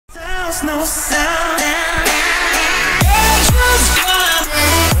sounds, no sound.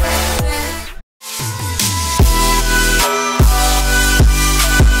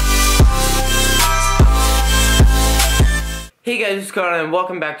 Hey guys, it's Connor and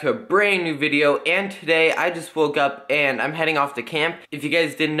welcome back to a brand new video. And today I just woke up and I'm heading off to camp. If you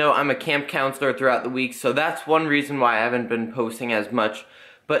guys didn't know, I'm a camp counselor throughout the week, so that's one reason why I haven't been posting as much.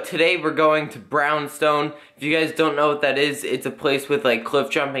 But today we're going to Brownstone. If you guys don't know what that is, it's a place with like cliff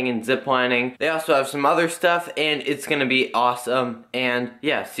jumping and zip lining. They also have some other stuff and it's gonna be awesome. And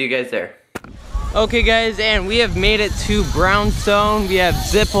yeah, see you guys there. Okay guys, and we have made it to Brownstone. We have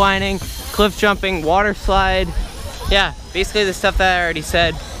zip lining, cliff jumping, water slide. Yeah, basically the stuff that I already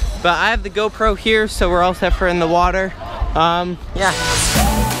said. But I have the GoPro here, so we're all set for in the water. Yeah.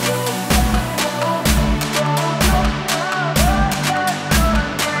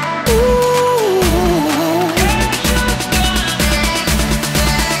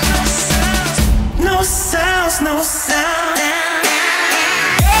 No sounds, no sound.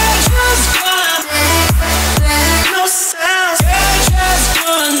 No sounds. No sounds.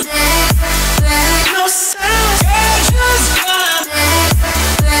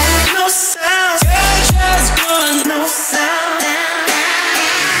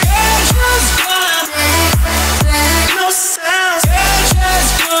 No sounds. No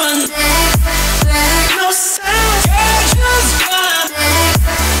sound. No sounds. No sounds.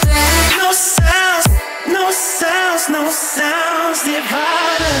 No sounds. No sounds. No sounds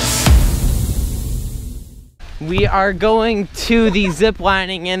divide us. We are going to the zip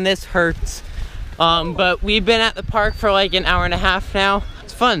lining and this hurts. But we've been at the park for like an hour and a half now.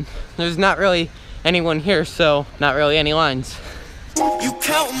 It's fun. There's not really anyone here, so not really any lines. You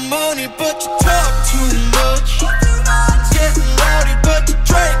count money, but you talk too much. Getting rowdy, but you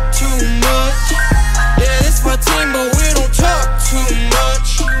drink too much. Yeah, this my team, but we don't talk too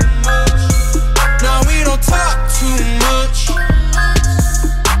much. No, we don't talk too much.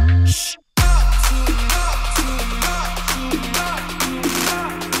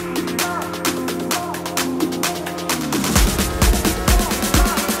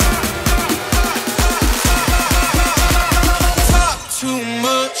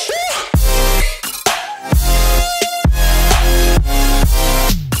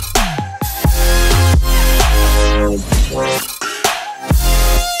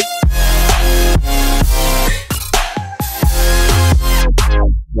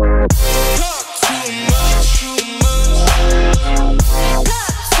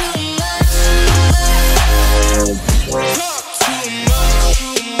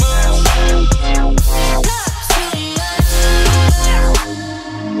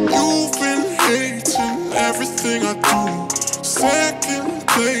 Everything I do, second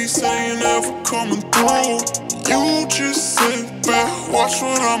place, I ain't ever coming through. You just sit back, watch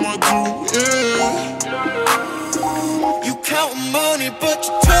what I'ma do, yeah. You count money, but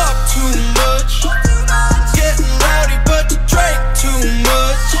you talk too much. Getting rowdy, but you drink too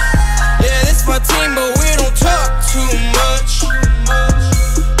much. Yeah, this my team, but we don't talk too much.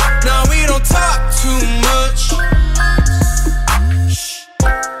 No, we don't talk too much.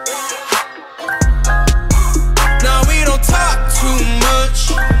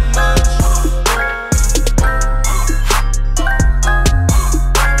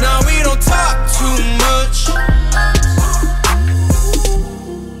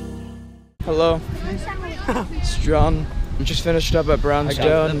 Hello, it's John. We just finished up at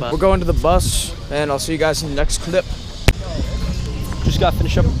Brownstone. We're going to the bus, and I'll see you guys in the next clip. Just got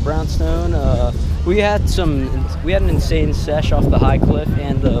finished up with Brownstone. We had an insane sesh off the high cliff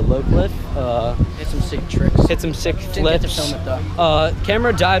and the low cliff. Hit some sick tricks. Hit some sick Didn't get to flips. film it though.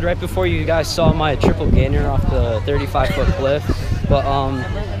 Camera died right before you guys saw my triple gainer off the 35-foot cliff. But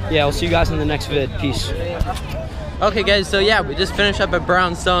yeah, we'll see you guys in the next vid. Peace. Okay guys, so yeah, we just finished up at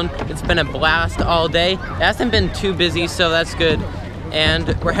Brownstone. It's been a blast all day. It hasn't been too busy, so that's good.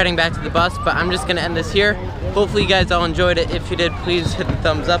 And we're heading back to the bus, but I'm just gonna end this here. Hopefully you guys all enjoyed it. If you did, please hit the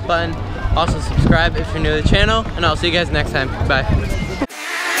thumbs up button. Also subscribe if you're new to the channel, and I'll see you guys next time. Bye.